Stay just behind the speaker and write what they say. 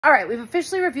All right, we've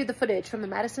officially reviewed the footage from the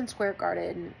Madison Square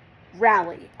Garden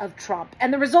rally of Trump,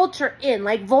 and the results are in.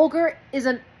 Like, vulgar is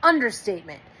an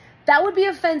understatement. That would be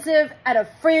offensive at a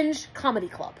fringe comedy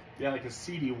club. Yeah, like a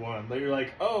seedy one. That you're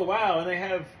like, oh, wow, and they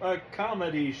have a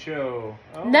comedy show.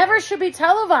 Oh. Never should be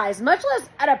televised, much less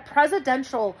at a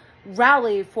presidential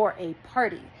rally for a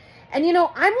party. And, you know,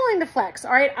 I'm willing to flex,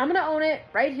 all right? I'm going to own it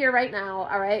right here, right now,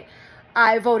 all right?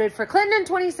 I voted for Clinton in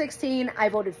 2016. I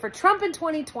voted for Trump in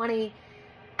 2020.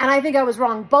 And I think I was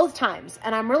wrong both times.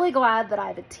 And I'm really glad that I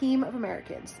have a team of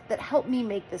Americans that helped me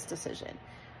make this decision.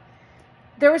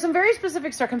 There were some very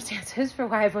specific circumstances for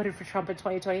why I voted for Trump in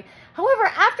 2020. However,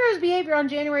 after his behavior on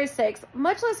January 6th,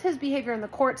 much less his behavior in the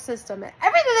court system, and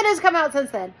everything that has come out since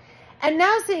then, and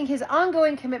now seeing his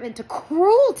ongoing commitment to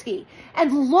cruelty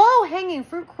and low-hanging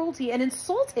fruit cruelty and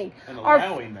insulting and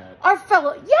allowing our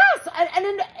fellow, yes, and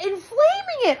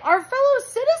inflaming it, our fellow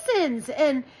citizens.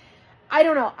 And I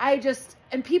don't know,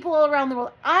 and people all around the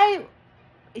world,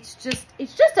 it's just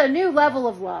a new level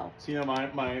of low. So, you know,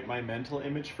 my mental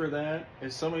image for that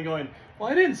is someone going, well,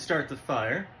 I didn't start the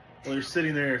fire. Well, they're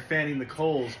sitting there fanning the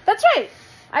coals. That's right.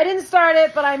 I didn't start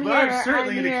it, but I'm here. I'm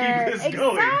certainly going to keep this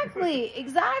going.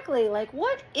 Exactly. Like,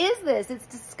 what is this? It's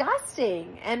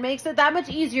disgusting and makes it that much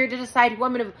easier to decide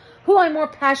who I'm more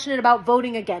passionate about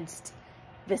voting against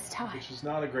this time. Which is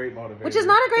not a great motivator.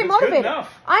 Good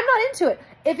enough. I'm not into it.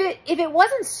 If it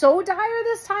wasn't so dire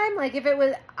this time, like if it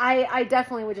was, I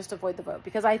definitely would just avoid the vote,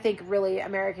 because I think really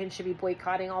Americans should be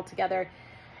boycotting altogether.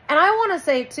 And I want to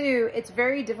say too, it's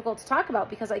very difficult to talk about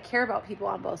because I care about people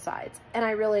on both sides, and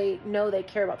I really know they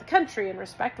care about the country and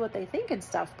respect what they think and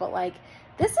stuff. But like,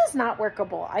 this is not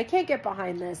workable. I can't get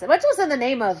behind this, much less in the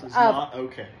name of not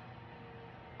okay.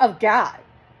 Of God.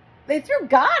 They threw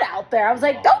God out there. I was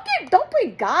like, don't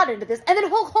bring God into this. And then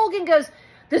Hulk Hogan goes,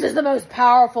 this is the most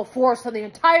powerful force in the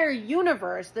entire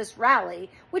universe, this rally.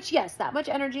 Which, yes, that much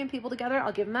energy and people together,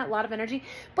 I'll give him that lot of energy.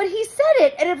 But he said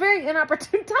it at a very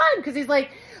inopportune time, because he's like,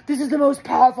 this is the most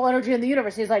powerful energy in the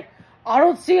universe. He's like, I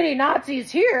don't see any Nazis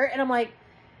here. And I'm like,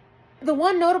 the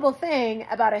one notable thing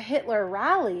about a Hitler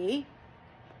rally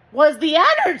was the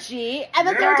energy, and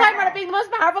that they were talking about it being the most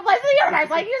powerful place in the universe.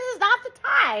 Like, this is not the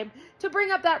time to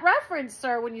bring up that reference,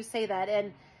 sir, when you say that.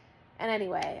 And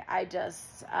anyway, I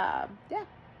just, yeah.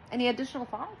 Any additional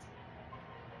thoughts?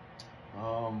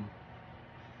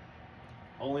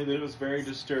 Only that it was very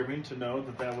disturbing to know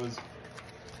that was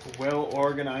a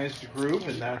well-organized group,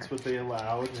 and that's what they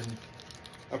allowed and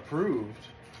approved.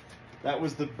 That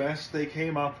was the best they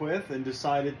came up with, and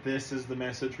decided this is the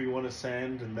message we want to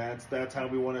send, and that's how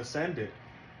we want to send it.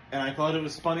 And I thought it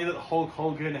was funny that Hulk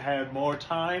Hogan had more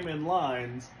time and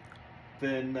lines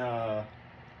than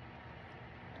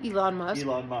Elon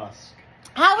Musk.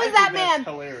 How is that man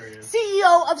hilarious.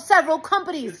 CEO of several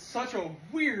companies? He's such a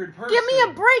weird person. Give me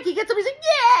a break. He gets up, he's like,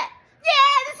 yeah,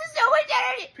 this is so much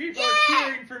energy. People are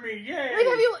cheering for me, yay.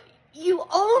 Like, you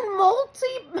own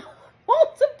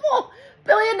multiple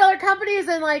billion-dollar companies,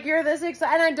 and like, you're this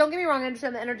excited. And don't get me wrong, I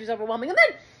understand the energy is overwhelming. And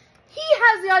then he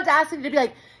has the audacity to be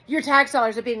like, your tax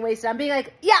dollars are being wasted. I'm being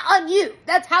like, yeah, on you.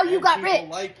 That's how you got rich.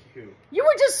 Like you. You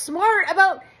were just smart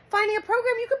about finding a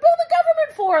program you could build a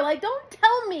government for. Like, don't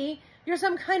tell me you're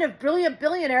some kind of brilliant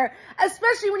billionaire,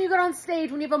 especially when you get on stage,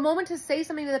 when you have a moment to say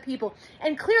something to the people.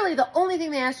 And clearly the only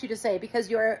thing they asked you to say, because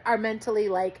you are mentally,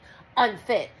 like,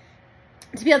 unfit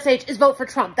to be on stage, is vote for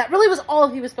Trump. That really was all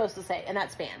he was supposed to say in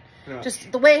that span. Yeah.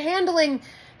 Just the way handling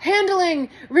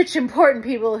rich, important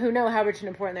people who know how rich and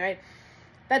important they're, right?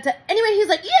 Anyway, he's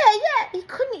like, yeah. He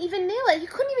couldn't even nail it. He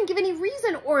couldn't even give any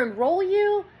reason or enroll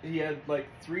you. He had like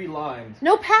 3 lines.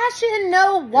 No passion,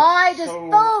 no why. It's just so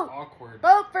vote. Awkward.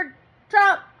 Vote for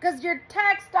Trump because your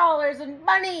tax dollars and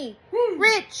money. Woo.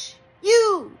 Rich.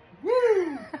 You. Woo.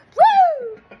 Woo.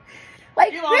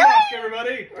 Like, Elon really? Musk,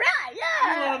 everybody. Right,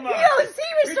 yeah. Elon Musk. You know,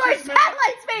 he restored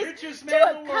satellite space to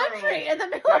a country in the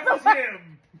middle of the world.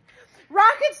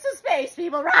 Rockets to space,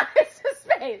 people. Rockets to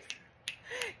space.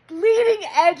 Leading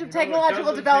edge of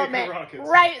technological development.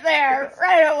 Right there.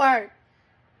 Right at work.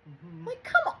 Mm-hmm. Like,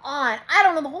 come on. I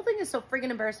don't know. The whole thing is so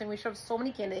freaking embarrassing. We should have so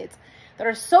many candidates that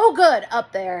are so good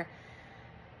up there.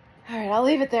 All right, I'll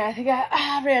leave it there. I think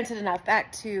I've ranted enough.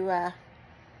 Back to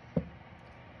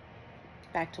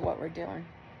what we're doing.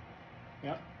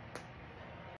 Yep.